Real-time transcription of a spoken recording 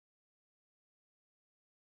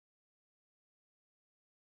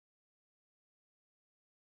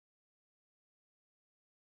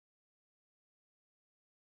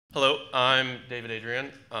Hello, I'm David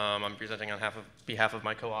Adrian. I'm presenting on behalf of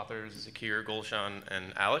my co-authors Zakir, Gulshan,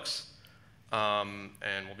 and Alex.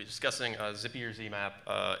 And we'll be discussing Zippier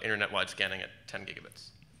ZMap internet-wide scanning at 10 gigabits.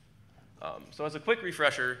 So as a quick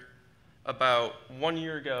refresher, about 1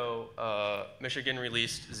 year ago, Michigan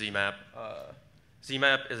released ZMap.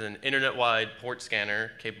 ZMap is an internet-wide port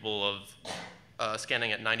scanner capable of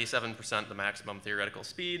scanning at 97% the maximum theoretical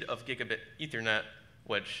speed of gigabit Ethernet,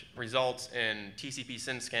 which results in TCP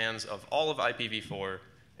SYN scans of all of IPv4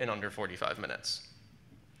 in under 45 minutes.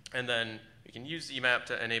 And then we can use ZMap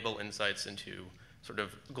to enable insights into sort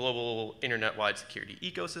of global internet-wide security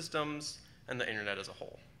ecosystems and the internet as a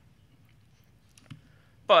whole.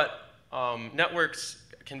 But networks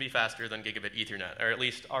can be faster than gigabit Ethernet, or at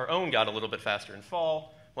least our own got a little bit faster in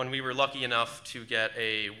fall when we were lucky enough to get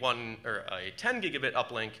a 10 gigabit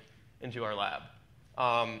uplink into our lab.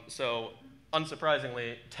 So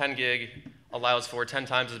unsurprisingly, 10 gig allows for 10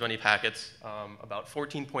 times as many packets, about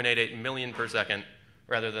 14.88 million per second,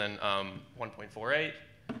 rather than 1.48.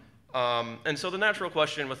 And so the natural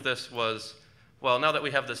question with this was, well, now that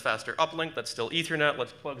we have this faster uplink that's still Ethernet,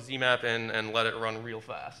 let's plug ZMap in and let it run real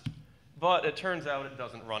fast. But it turns out it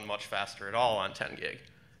doesn't run much faster at all on 10 gig.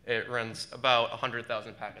 It runs about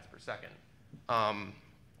 100,000 packets per second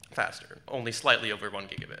faster, only slightly over 1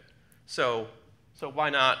 gigabit. So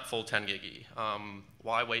why not full 10 gig E?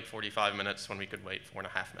 Why wait 45 minutes when we could wait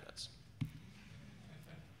 4.5 minutes?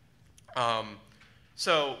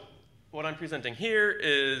 So what I'm presenting here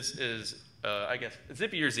is I guess,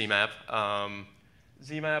 Zippier ZMap.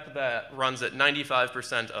 ZMap that runs at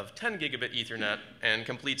 95% of 10 gigabit Ethernet and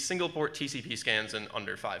completes single port TCP scans in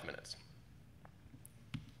under 5 minutes.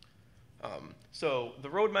 So the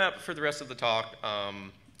roadmap for the rest of the talk,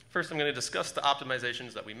 first, I'm going to discuss the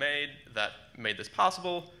optimizations that we made that made this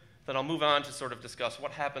possible. Then I'll move on to sort of discuss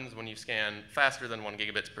what happens when you scan faster than 1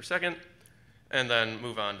 gigabits per second, and then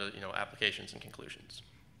move on to applications and conclusions.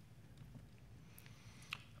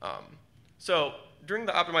 So during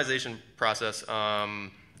the optimization process,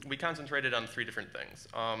 we concentrated on 3 different things.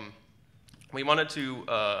 We wanted to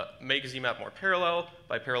make ZMap more parallel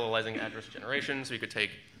by parallelizing address generation so we could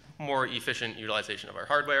take more efficient utilization of our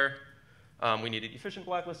hardware. We needed efficient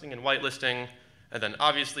blacklisting and whitelisting. And then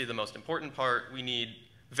obviously the most important part, we need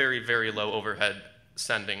very, very low overhead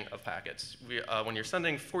sending of packets. When you're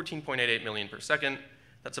sending 14.88 million per second,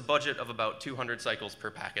 that's a budget of about 200 cycles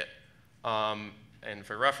per packet. And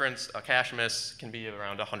for reference, a cache miss can be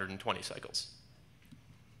around 120 cycles.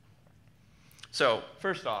 So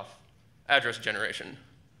first off, address generation.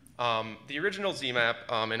 The original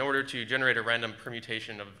ZMap, in order to generate a random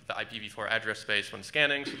permutation of the IPv4 address space when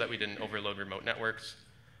scanning so that we didn't overload remote networks,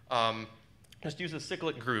 just use a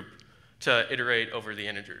cyclic group to iterate over the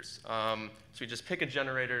integers. So we just pick a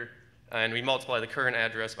generator, and we multiply the current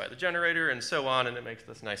address by the generator, and so on, and it makes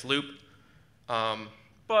this nice loop.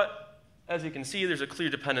 But as you can see, there's a clear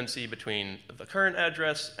dependency between the current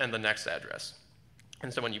address and the next address.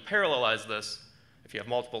 And so when you parallelize this, if you have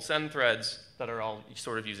multiple send threads that are all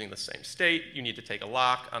sort of using the same state, you need to take a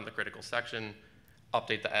lock on the critical section,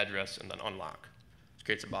 update the address, and then unlock, which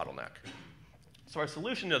creates a bottleneck. So our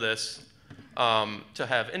solution to this, to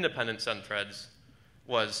have independent send threads,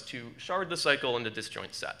 was to shard the cycle into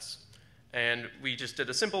disjoint sets. And we just did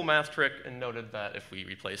a simple math trick and noted that if we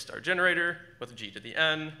replaced our generator with G to the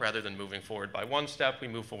N, rather than moving forward by 1 step, we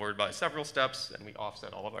move forward by several steps, and we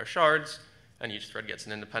offset all of our shards, and each thread gets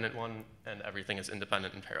an independent one, and everything is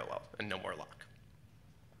independent and parallel, and no more lock.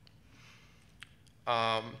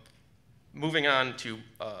 Moving on to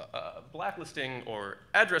blacklisting or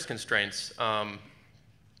address constraints.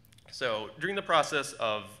 So during the process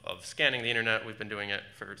of scanning the internet, we've been doing it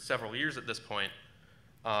for several years at this point,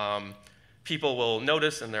 people will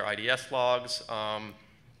notice in their IDS logs,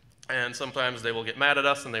 and sometimes they will get mad at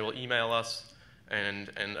us and they will email us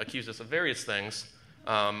and accuse us of various things.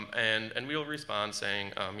 And we will respond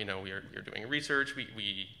saying, you're doing research,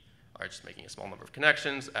 we are just making a small number of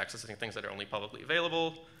connections, accessing things that are only publicly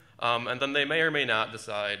available, and then they may or may not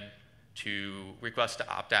decide to request to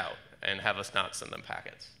opt out and have us not send them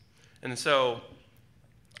packets. And so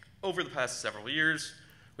over the past several years,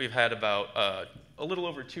 we've had about a little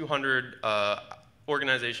over 200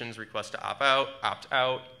 organizations request to opt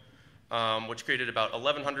out, which created about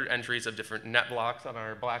 1,100 entries of different net blocks on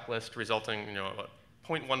our blacklist, resulting, about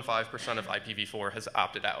 0.15% of IPv4 has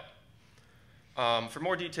opted out. For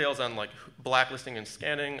more details on blacklisting and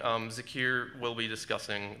scanning, Zakir will be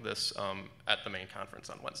discussing this at the main conference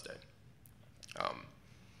on Wednesday.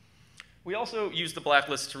 We also use the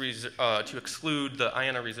blacklist to exclude the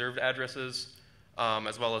IANA reserved addresses,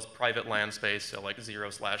 as well as private LAN space, so like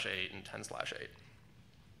 0/8 and 10/8.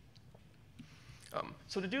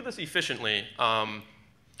 So to do this efficiently,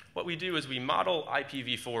 what we do is we model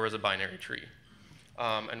IPv4 as a binary tree.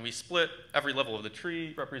 And we split every level of the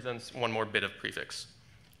tree represents one more bit of prefix.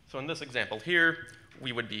 So in this example here,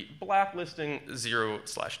 we would be blacklisting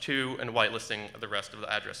 0/2 and whitelisting the rest of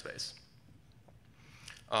the address space.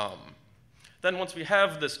 Then once we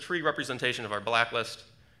have this tree representation of our blacklist,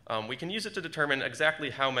 we can use it to determine exactly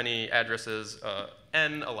how many addresses,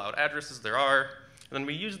 n allowed addresses there are. And then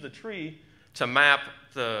we use the tree to map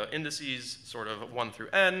the indices sort of 1 through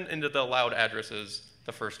n into the allowed addresses,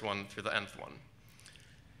 the first one through the nth one.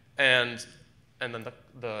 And then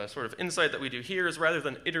the sort of insight that we do here is rather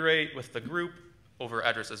than iterate with the group over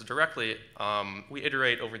addresses directly, we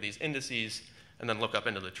iterate over these indices and then look up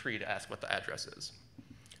into the tree to ask what the address is.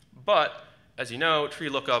 But as you know, tree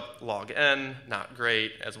lookup log n, not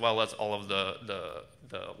great, as well as all of the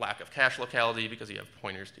lack of cache locality because you have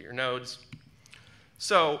pointers to your nodes.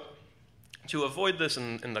 So to avoid this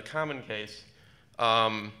in the common case,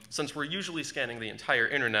 since we're usually scanning the entire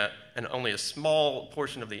internet and only a small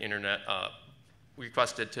portion of the internet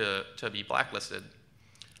requested to be blacklisted,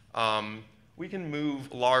 we can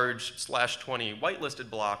move large /20 whitelisted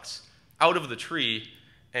blocks out of the tree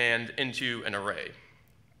and into an array.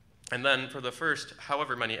 And then for the first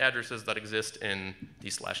however many addresses that exist in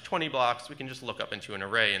these /20 blocks, we can just look up into an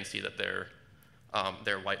array and see that they're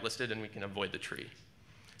whitelisted and we can avoid the tree.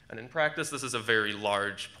 And in practice, this is a very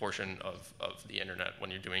large portion of the internet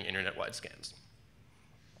when you're doing internet-wide scans.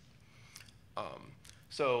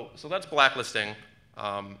 So that's blacklisting.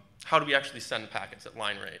 How do we actually send packets at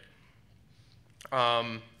line rate?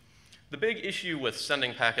 The big issue with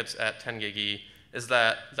sending packets at 10 GigE is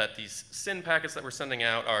that these SYN packets that we're sending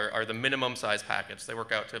out are the minimum size packets. They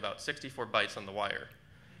work out to about 64 bytes on the wire.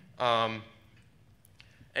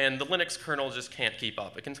 And the Linux kernel just can't keep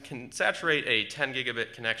up. It can saturate a 10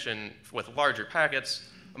 gigabit connection with larger packets,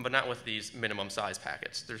 but not with these minimum size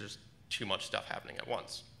packets. There's just too much stuff happening at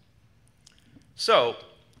once. So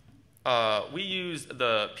we use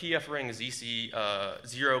the pfring ZC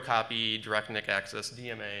zero copy direct NIC access,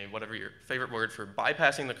 DMA, whatever your favorite word, for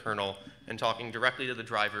bypassing the kernel and talking directly to the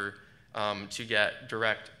driver to get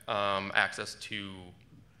direct access to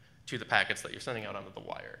the packets that you're sending out onto the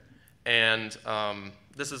wire. And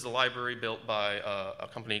this is a library built by a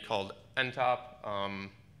company called NTOP,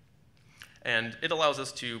 and it allows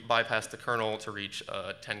us to bypass the kernel to reach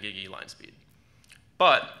 10 GigE line speed.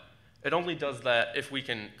 But it only does that if we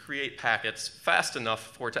can create packets fast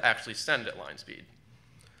enough for it to actually send at line speed.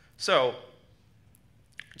 So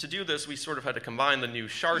to do this, we sort of had to combine the new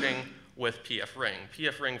sharding with pfring.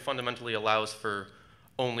 Pfring fundamentally allows for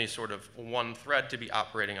only sort of one thread to be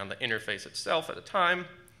operating on the interface itself at a time.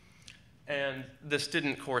 And this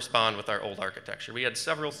didn't correspond with our old architecture. We had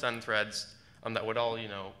several send threads that would all,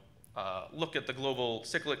 look at the global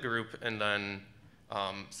cyclic group and then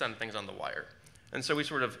send things on the wire. And so we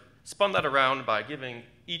sort of spun that around by giving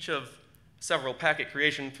each of several packet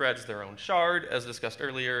creation threads their own shard, as discussed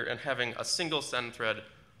earlier, and having a single send thread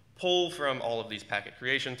pull from all of these packet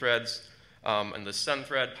creation threads. And the send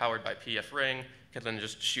thread, powered by pfring, can then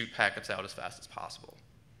just shoot packets out as fast as possible.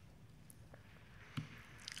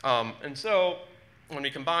 And so when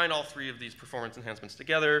we combine all three of these performance enhancements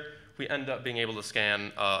together, we end up being able to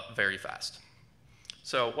scan very fast.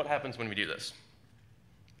 So what happens when we do this?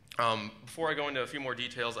 Before I go into a few more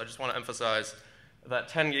details, I just want to emphasize that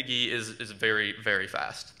 10 GigE is very, very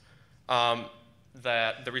fast.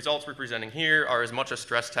 That the results we're presenting here are as much a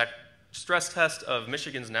stress test of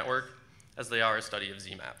Michigan's network as they are a study of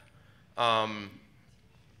ZMap.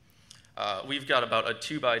 We've got about a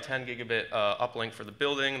 2 by 10 gigabit uplink for the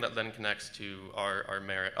building that then connects to our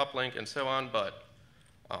Merit uplink and so on, but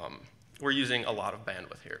we're using a lot of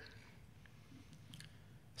bandwidth here.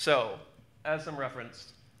 So, as some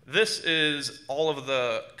reference, this is all of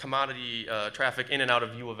the commodity traffic in and out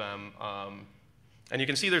of U of M. And you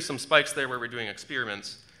can see there's some spikes there where we're doing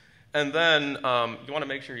experiments. And then you want to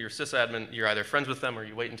make sure your sysadmin, you're either friends with them or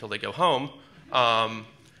you wait until they go home.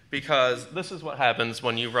 Because this is what happens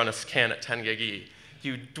when you run a scan at 10 GigE.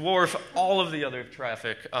 You dwarf all of the other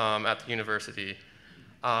traffic at the university.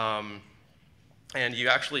 And you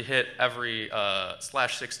actually hit every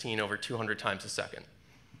 /16 over 200 times a second.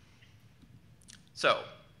 So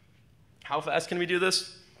how fast can we do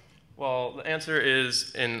this? Well, the answer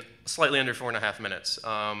is in slightly under 4.5 minutes.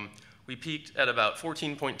 We peaked at about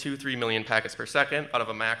 14.23 million packets per second out of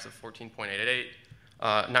a max of 14.88.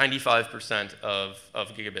 95% of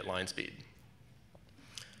gigabit line speed.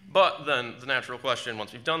 But then the natural question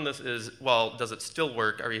once we've done this is, well, does it still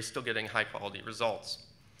work? Are we still getting high quality results?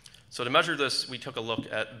 So to measure this, we took a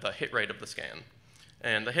look at the hit rate of the scan.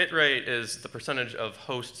 And the hit rate is the percentage of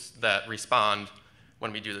hosts that respond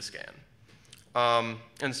when we do the scan.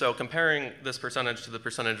 And so comparing this percentage to the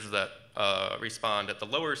percentage that respond at the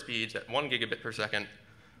lower speeds at 1 gigabit per second,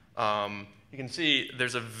 you can see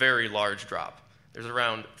there's a very large drop. There's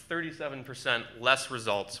around 37% less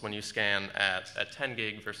results when you scan at 10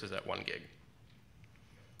 gig versus at 1 gig.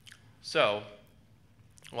 So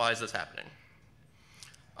why is this happening?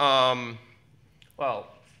 Well,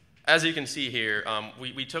 as you can see here,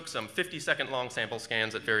 we took some 50-second long sample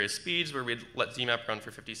scans at various speeds where we'd let ZMap run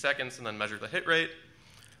for 50 seconds and then measure the hit rate.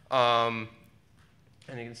 And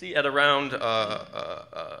you can see at around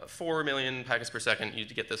 4 million packets per second, you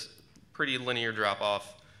get this pretty linear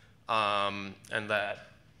drop-off, and that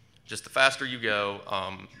just the faster you go,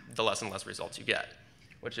 the less and less results you get,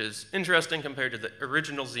 which is interesting compared to the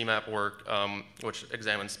original ZMap work, which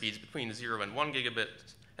examined speeds between 0 and 1 gigabit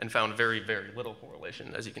and found very, very little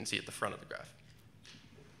correlation, as you can see at the front of the graph.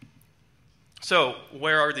 So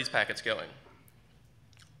where are these packets going?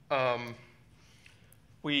 For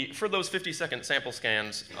those 50-second sample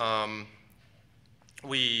scans,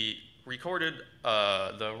 we recorded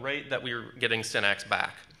the rate that we were getting SYNAX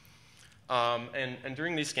back. And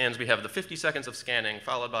during these scans, we have the 50 seconds of scanning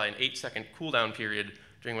followed by an 8-second cooldown period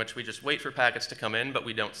during which we just wait for packets to come in, but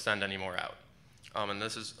we don't send any more out. And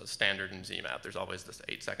this is a standard in ZMap. There's always this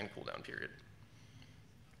 8-second cooldown period.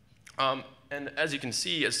 And as you can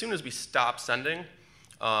see, as soon as we stop sending,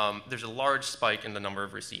 there's a large spike in the number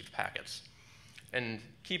of received packets. And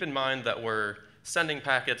keep in mind that we're sending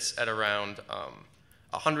packets at around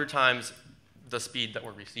 100 times the speed that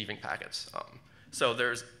we're receiving packets. So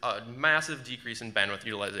there's a massive decrease in bandwidth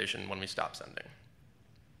utilization when we stop sending.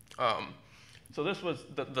 So this was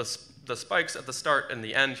the spikes at the start and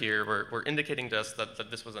the end here were indicating to us that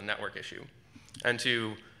this was a network issue. And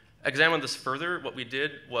to examine this further, what we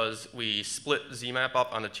did was we split ZMap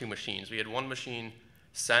up onto 2 machines. We had one machine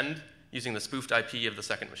send using the spoofed IP of the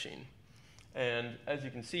second machine. And as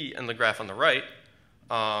you can see in the graph on the right,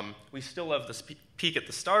 we still have the peak at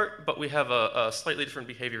the start, but we have a slightly different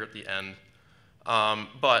behavior at the end.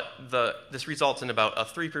 But this results in about a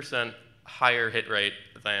 3% higher hit rate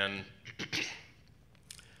than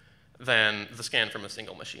the scan from a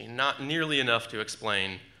single machine. Not nearly enough to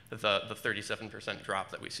explain the 37% drop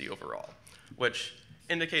that we see overall, which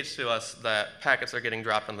indicates to us that packets are getting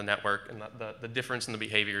dropped on the network, and that the difference in the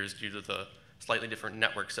behavior is due to the slightly different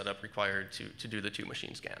network setup required to do the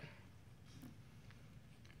 2-machine scan.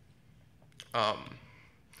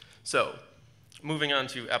 So moving on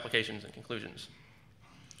to applications and conclusions.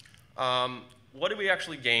 What do we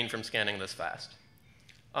actually gain from scanning this fast?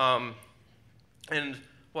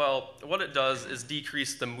 Well, what it does is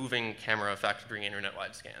decrease the moving camera effect during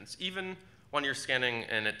internet-wide scans. Even when you're scanning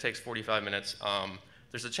and it takes 45 minutes,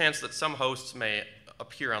 there's a chance that some hosts may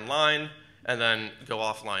appear online and then go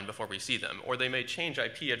offline before we see them, or they may change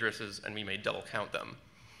IP addresses and we may double count them.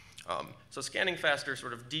 So scanning faster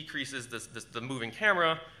sort of decreases the moving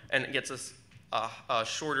camera, and it gets us a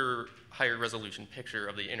shorter, higher resolution picture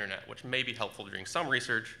of the internet, which may be helpful during some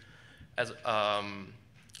research,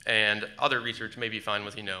 and other research may be fine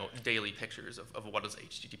with daily pictures of what does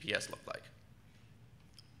HTTPS look like.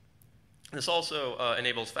 This also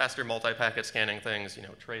enables faster multi-packet scanning things,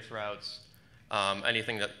 trace routes,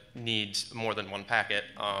 anything that needs more than one packet,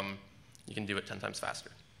 you can do it 10 times faster.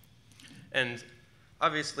 And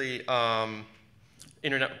obviously,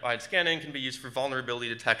 internet-wide scanning can be used for vulnerability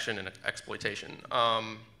detection and exploitation.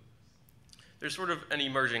 There's sort of an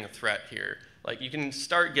emerging threat here. Like, you can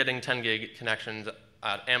start getting 10 gig connections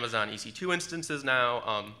at Amazon EC2 instances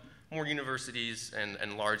now. More universities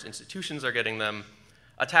and large institutions are getting them.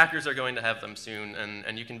 Attackers are going to have them soon,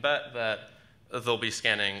 and you can bet that they'll be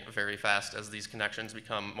scanning very fast as these connections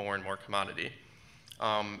become more and more commodity.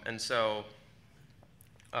 And so,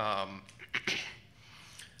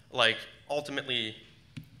 like, ultimately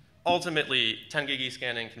 10 gig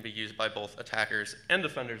scanning can be used by both attackers and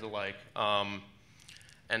defenders alike.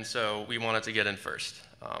 And so we wanted to get in first.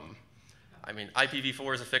 I mean,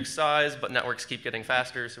 IPv4 is a fixed size, but networks keep getting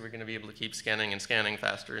faster, so we're going to be able to keep scanning and scanning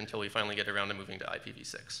faster until we finally get around to moving to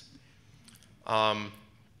IPv6.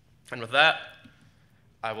 And with that,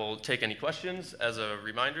 I will take any questions. As a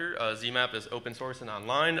reminder, ZMap is open source and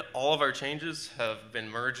online. All of our changes have been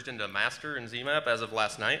merged into master in ZMap as of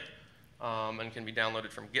last night, and can be downloaded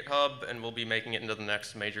from GitHub, and we'll be making it into the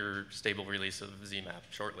next major stable release of ZMap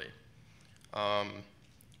shortly. You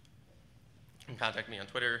can contact me on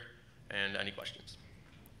Twitter, and any questions.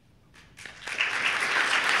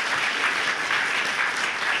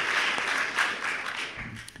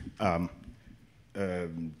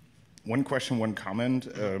 one question, one comment.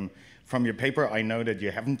 From your paper, I know that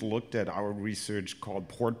you haven't looked at our research called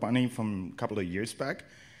Port Bunny from a couple of years back.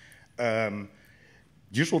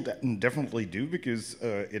 You should definitely do, because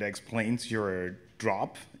it explains your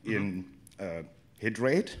drop in hit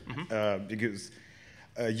rate, because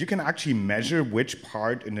you can actually measure which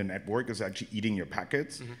part in the network is actually eating your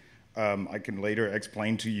packets. I can later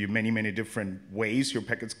explain to you many different ways your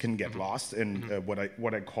packets can get lost, and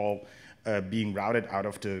what I call being routed out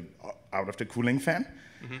of the cooling fan.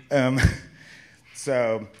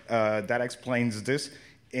 So that explains this.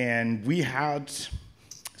 And we had,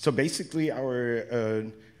 so basically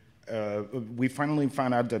we finally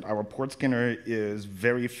found out that our port scanner is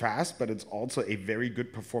very fast, but it's also a very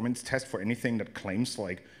good performance test for anything that claims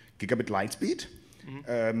like gigabit light speed.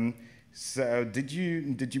 So did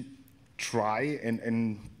you try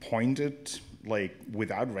and point it like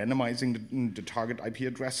without randomizing the target IP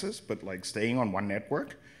addresses, but like staying on one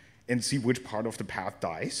network and see which part of the path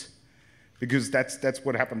dies? Because that's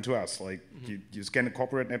what happened to us. Like you scan a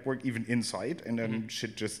corporate network even inside, and then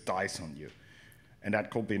shit just dies on you. And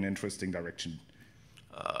that could be an interesting direction.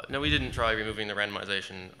 No, we didn't try removing the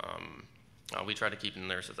randomization. We try to keep it in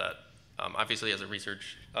there so that, obviously as a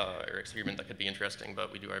research or experiment, that could be interesting,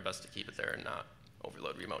 but we do our best to keep it there and not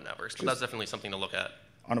overload remote networks. But that's definitely something to look at.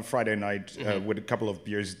 On a Friday night with a couple of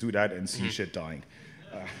beers, do that and see shit dying.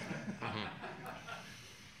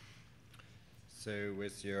 So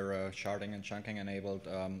with your sharding and chunking enabled,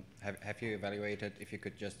 have you evaluated if you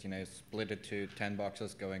could just split it to 10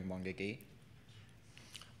 boxes going 1 GigE?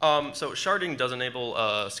 So sharding does enable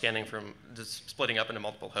scanning from just splitting up into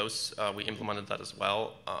multiple hosts. We implemented that as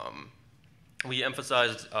well. We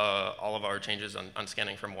emphasized all of our changes on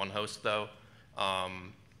scanning from one host, though,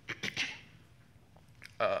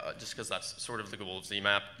 just because that's sort of the goal of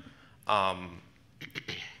ZMap.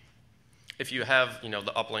 If you have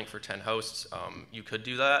the uplink for 10 hosts, you could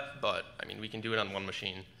do that, but I mean we can do it on one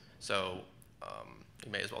machine, so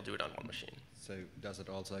you may as well do it on one machine. So does it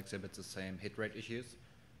also exhibit the same hit rate issues?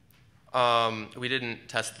 We didn't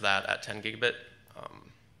test that at 10 gigabit,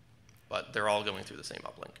 but they're all going through the same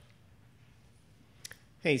uplink.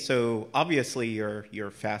 Hey, so obviously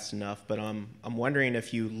you're fast enough, but I'm wondering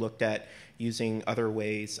if you looked at using other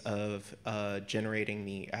ways of generating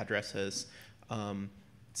the addresses.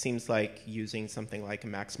 Seems like using something like a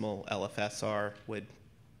maximal LFSR would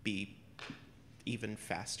be even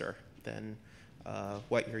faster than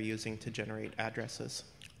what you're using to generate addresses.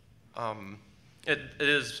 It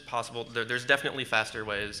is possible. There's definitely faster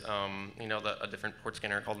ways. A different port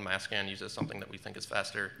scanner called MassScan uses something that we think is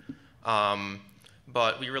faster.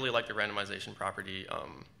 But we really like the randomization property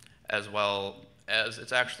as well as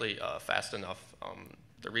it's actually fast enough.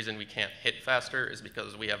 The reason we can't hit faster is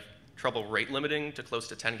because we have trouble rate limiting to close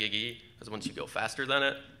to 10 GigE, because once you go faster than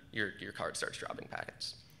it, your card starts dropping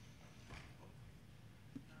packets.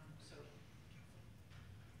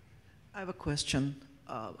 I have a question.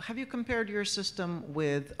 Have you compared your system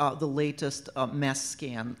with the latest mass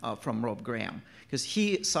scan from Rob Graham? Because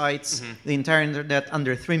he cites the entire internet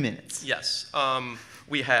under 3 minutes. Yes,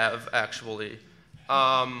 we have actually.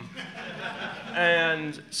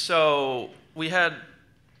 And so we had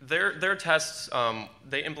their tests,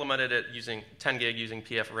 they implemented it using 10 gig using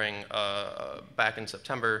PF Ring back in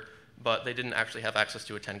September, but they didn't actually have access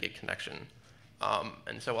to a 10 gig connection.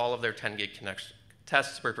 And so all of their 10 gig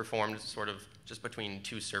tests were performed sort of just between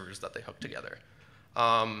two servers that they hooked together.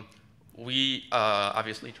 We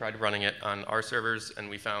obviously tried running it on our servers, and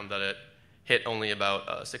we found that it hit only about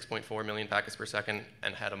 6.4 million packets per second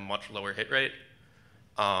and had a much lower hit rate.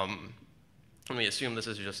 And we assume this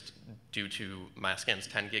is just due to MassScan's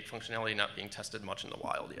 10 gig functionality not being tested much in the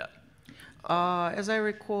wild yet. As I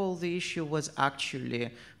recall, the issue was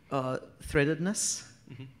actually threadedness.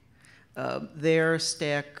 Their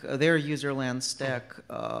stack, their userland stack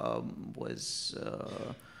was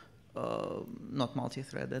not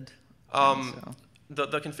multi-threaded.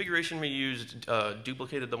 The configuration we used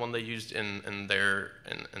duplicated the one they used in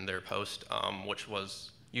their post, which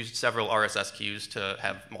used several RSS queues to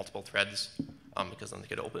have multiple threads, because then they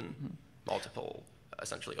could open multiple,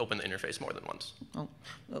 essentially open the interface more than once. Well,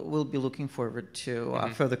 we'll be looking forward to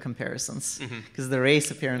further comparisons, because the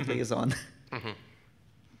race apparently is on.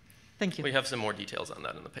 Thank you. We have some more details on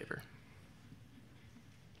that in the paper.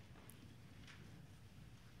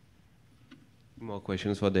 More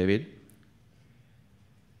questions for David?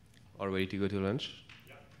 All ready to go to lunch?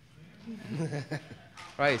 Yeah.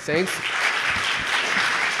 Right, thanks.